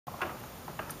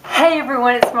Hey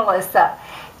everyone, it's Melissa.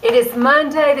 It is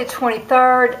Monday the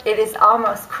 23rd. It is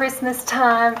almost Christmas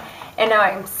time, and I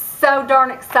am so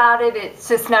darn excited. It's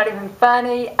just not even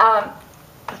funny.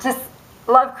 Just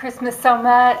love Christmas so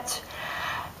much.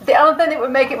 The only thing that would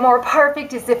make it more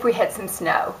perfect is if we had some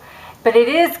snow. But it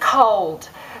is cold,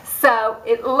 so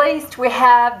at least we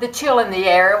have the chill in the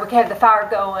air. We can have the fire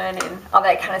going and all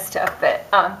that kind of stuff. But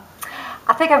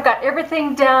I think I've got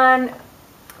everything done.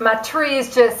 My tree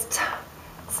is just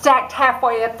stacked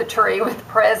halfway up the tree with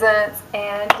presents,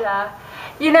 and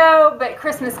but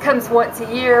Christmas comes once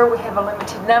a year. We have a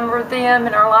limited number of them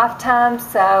in our lifetime,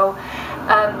 so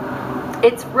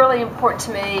it's really important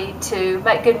to me to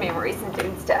make good memories and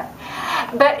do stuff.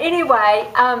 But anyway,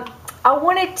 I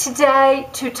wanted today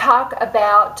to talk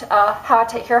about how I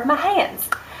take care of my hands.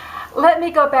 Let me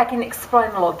go back and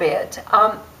explain a little bit.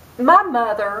 My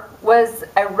mother was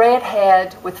a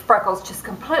redhead with freckles just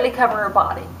completely covering her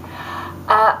body.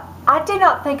 I did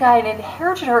not think I had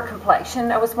inherited her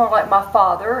complexion. I was more like my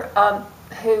father,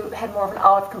 who had more of an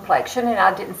olive complexion, and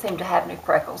I didn't seem to have any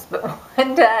freckles. But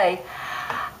one day,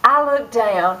 I looked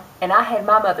down, and I had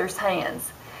my mother's hands.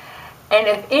 And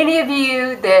if any of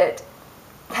you that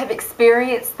have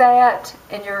experienced that,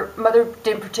 and your mother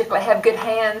didn't particularly have good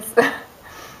hands,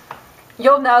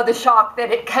 you'll know the shock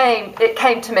that it came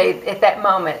to me at that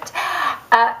moment.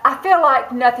 I feel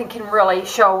like nothing can really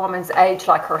show a woman's age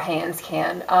like her hands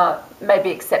can, maybe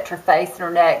except her face and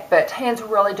her neck, but hands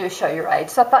really do show your age.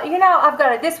 So I thought, I've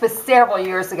got it. This was several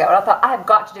years ago, and I thought, I've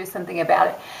got to do something about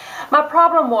it. My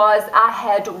problem was I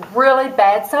had really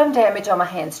bad sun damage on my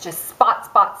hands, just spots,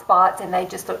 and they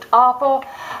just looked awful.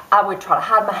 I would try to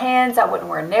hide my hands. I wouldn't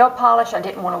wear nail polish. I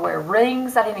didn't want to wear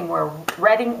rings. I didn't even wear a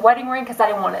wedding ring because I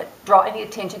didn't want to draw any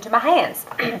attention to my hands.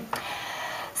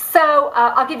 So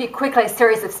I'll give you quickly a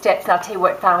series of steps, and I'll tell you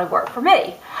what finally worked for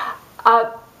me.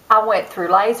 I went through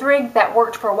lasering. That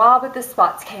worked for a while, but the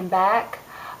spots came back.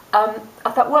 I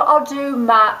thought, well, I'll do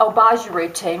my Obagi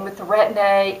routine with the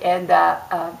Retin-A and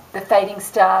the fading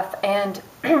stuff. And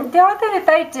the only thing that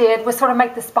they did was sort of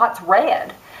make the spots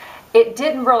red. It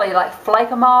didn't really like flake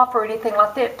them off or anything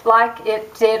like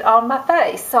it did on my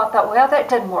face. So I thought, well, that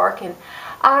didn't work. And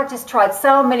I just tried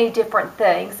so many different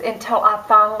things until I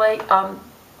finally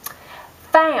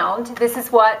found this is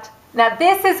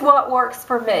what works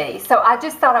for me. So I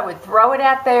just thought I would throw it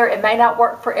out there. It may not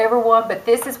work for everyone, but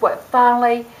this is what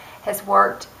finally has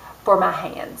worked for my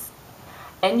hands.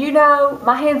 And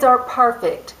my hands aren't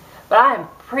perfect, but I am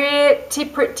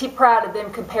pretty proud of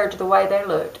them compared to the way they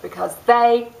looked, because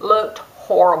they looked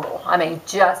horrible. I mean,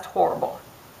 just horrible.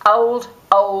 Old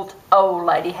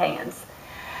lady hands.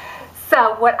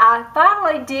 So what I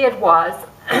finally did was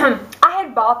I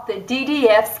had bought the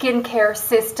DDF skincare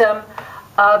system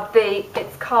of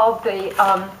it's called the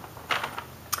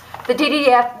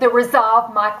DDF, the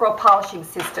Resolve Micro Polishing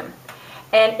System.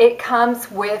 And it comes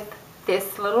with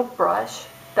this little brush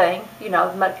thing,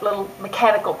 little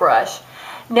mechanical brush.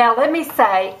 Now let me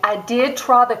say, I did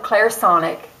try the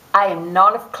Clarisonic. I am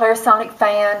not a Clarisonic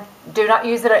fan. Do not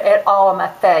use it at all on my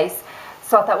face.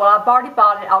 So I thought, well, I've already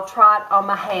bought it. I'll try it on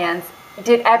my hands. It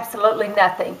did absolutely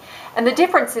nothing. And the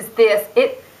difference is this,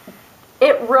 it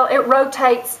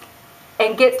rotates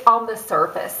and gets on the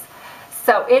surface.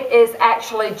 So it is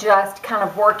actually just kind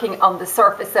of working on the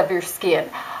surface of your skin.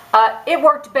 It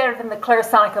worked better than the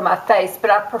Clarisonic on my face,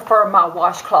 but I prefer my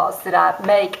washcloths that I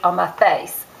make on my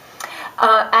face.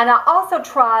 And I also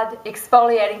tried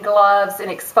exfoliating gloves and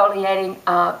exfoliating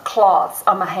cloths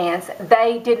on my hands.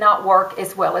 They did not work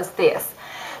as well as this.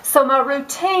 So my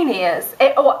routine is,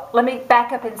 let me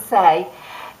back up and say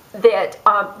that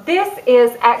this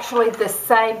is actually the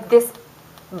same, this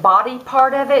body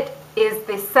part of it is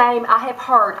the same, I have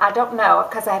heard, I don't know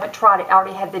because I haven't tried it, I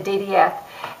already have the DDF,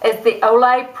 as the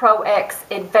Olay Pro X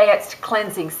Advanced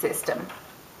Cleansing System,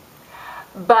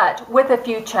 but with a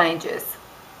few changes.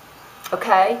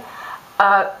 Okay,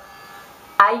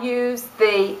 I use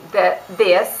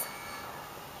this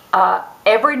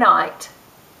every night,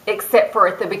 except for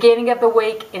at the beginning of the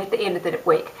week and at the end of the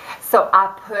week. So I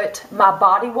put my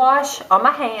body wash on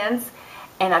my hands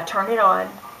and I turn it on.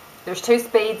 There's two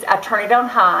speeds. I turn it on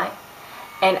high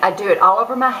and I do it all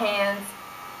over my hands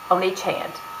on each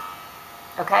hand.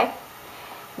 Okay?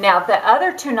 Now the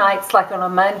other two nights, like on a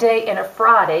Monday and a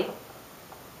Friday,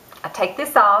 I take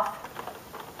this off,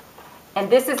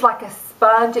 and this is like a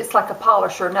sponge. It's like a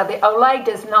polisher. Now the Olay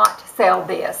does not sell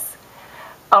this.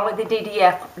 Only the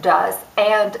DDF does.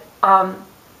 And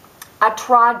I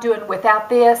tried doing without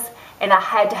this, and I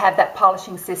had to have that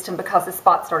polishing system because the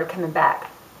spots started coming back.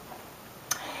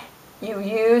 You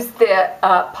use the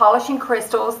polishing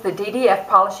crystals, the DDF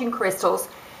polishing crystals.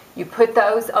 You put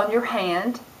those on your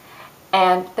hand,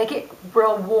 and they get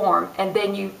real warm, and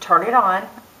then you turn it on,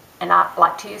 and I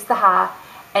like to use the high,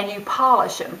 and you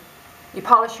polish them. You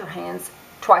polish your hands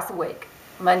twice a week,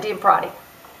 Monday and Friday.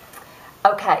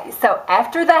 Okay, so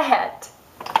after that,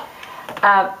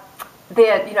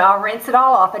 then I'll rinse it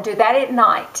all off. I do that at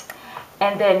night,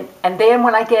 and then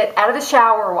when I get out of the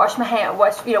shower or wash my hand,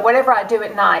 whatever I do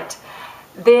at night,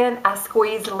 then I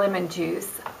squeeze lemon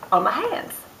juice on my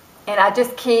hands, and I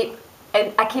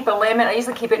keep a lemon. I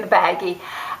usually keep it in a baggie.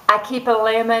 I keep a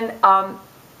lemon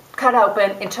cut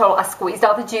open until I squeezed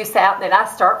all the juice out. Then I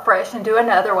start fresh and do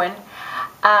another one.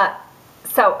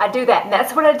 So I do that, and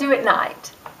that's what I do at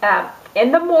night.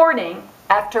 In the morning,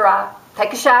 after I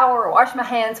take a shower or wash my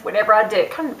hands, whatever I do,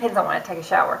 it kind of depends on when I take a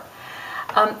shower.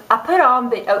 I put on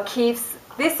the O'Keeffe's.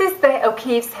 This is the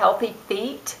O'Keeffe's Healthy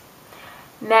Feet.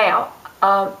 Now,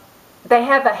 they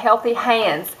have a Healthy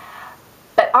Hands,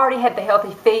 but I already had the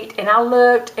Healthy Feet, and I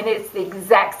looked, and it's the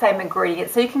exact same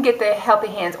ingredient. So you can get the Healthy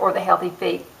Hands or the Healthy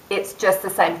Feet. It's just the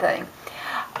same thing.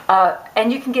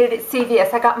 And you can get it at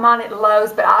CVS. I got mine at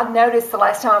Lowe's, but I noticed the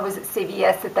last time I was at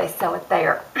CVS that they sell it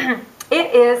there.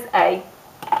 It is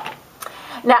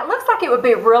now it looks like it would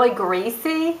be really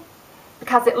greasy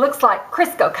because it looks like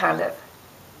Crisco kind of,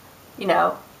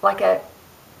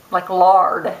 like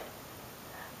lard.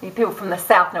 People from the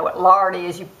South know what lard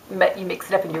is. You mix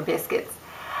it up in your biscuits.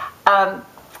 But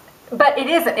it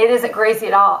isn't greasy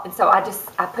at all. And so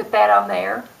I put that on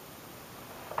there.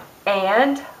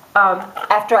 And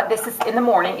this is in the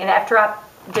morning, and after I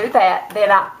do that,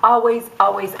 then I always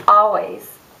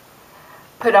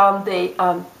put on the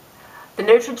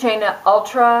Neutrogena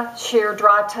Ultra Sheer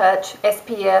Dry Touch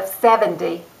SPF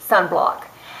 70 sunblock.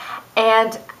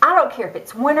 And I don't care if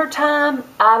it's wintertime,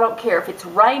 I don't care if it's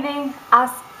raining.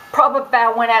 Probably if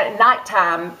I went out at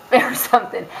nighttime or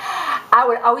something, I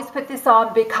would always put this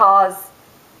on because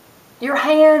your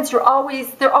hands, they're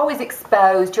always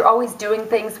exposed. You're always doing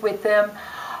things with them.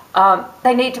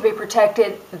 They need to be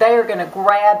protected. They are going to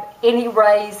grab any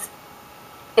rays,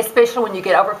 especially when you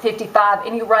get over 55,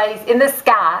 any rays in the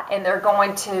sky, and they're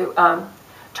going to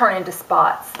turn into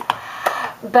spots.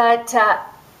 But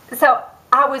so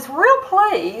I was real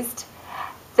pleased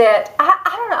that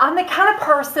I don't know, I'm the kind of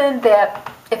person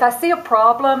that if I see a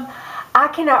problem, I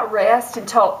cannot rest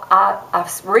until I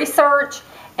research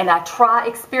and I try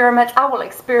experiments. I will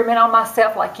experiment on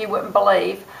myself like you wouldn't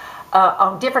believe,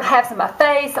 on different halves of my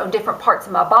face, on different parts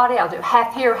of my body. I'll do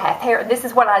half here, and this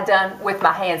is what I've done with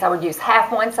my hands. I would use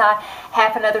half one side,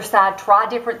 half another side, try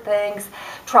different things,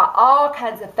 try all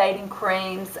kinds of fading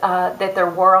creams that there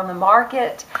were on the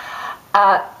market.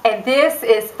 And this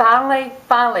is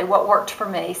finally what worked for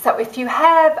me. So if you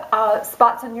have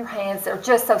spots on your hands that are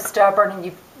just so stubborn and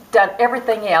you've done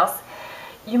everything else,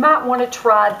 you might want to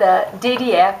try the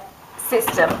DDF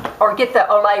system, or get the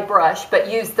Olay brush, but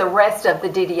use the rest of the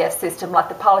DDF system, like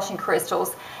the polishing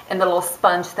crystals and the little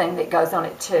sponge thing that goes on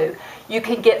it too. You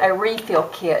can get a refill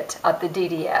kit of the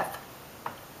DDF.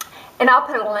 And I'll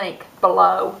put a link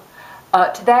below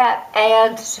to that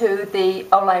and to the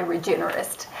Olay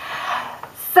Regenerist.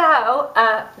 So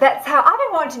that's how I've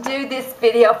been wanting to do this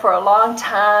video for a long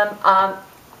time,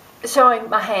 showing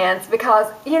my hands,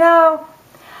 because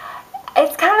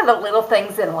it's kind of the little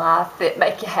things in life that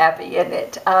make you happy, isn't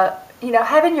it?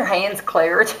 Having your hands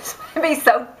clear just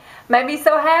made me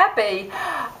so happy.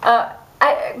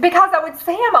 Because I would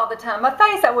see them all the time. My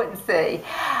face I wouldn't see,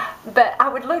 but I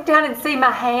would look down and see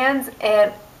my hands,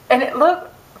 and it looked.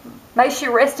 May she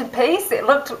rest in peace. It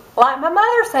looked like my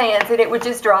mother's hands, and it would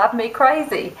just drive me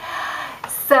crazy.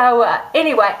 So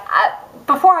anyway,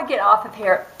 before I get off of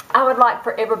here, I would like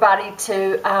for everybody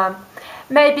to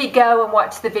maybe go and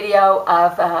watch the video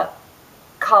of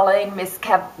Colleen, Miss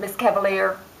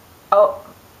Cavalier. Oh,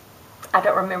 I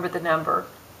don't remember the number.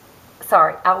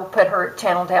 Sorry, I will put her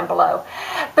channel down below.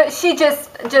 But she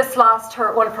just lost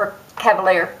one of her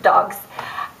Cavalier dogs,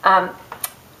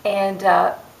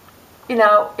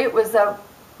 it was a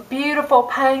beautiful,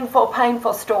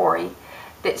 painful story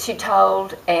that she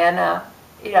told, and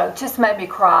just made me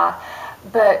cry.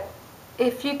 But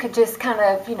if you could just kind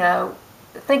of,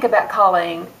 think about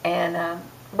Colleen and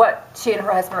what she and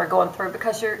her husband are going through,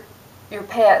 because your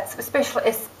pets,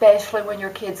 especially when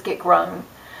your kids get grown.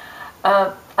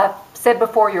 I've said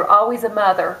before, you're always a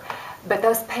mother, but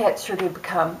those pets sure do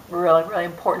become really, really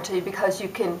important to you, because you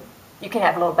can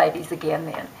have little babies again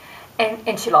then.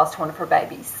 And she lost one of her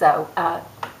babies. So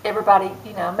everybody,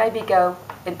 maybe go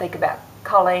and think about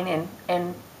Colleen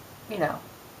and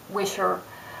wish her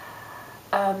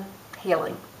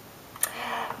healing.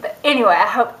 But anyway, I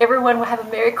hope everyone will have a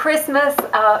Merry Christmas.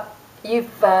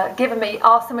 You've given me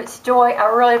all so much joy.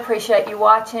 I really appreciate you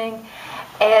watching.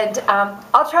 And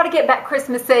I'll try to get back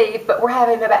Christmas Eve, but we're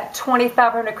having about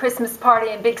 2,500 Christmas party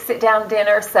and big sit-down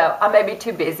dinner, so I may be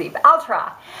too busy, but I'll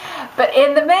try. But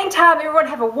in the meantime, everyone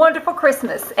have a wonderful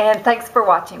Christmas, and thanks for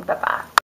watching. Bye-bye.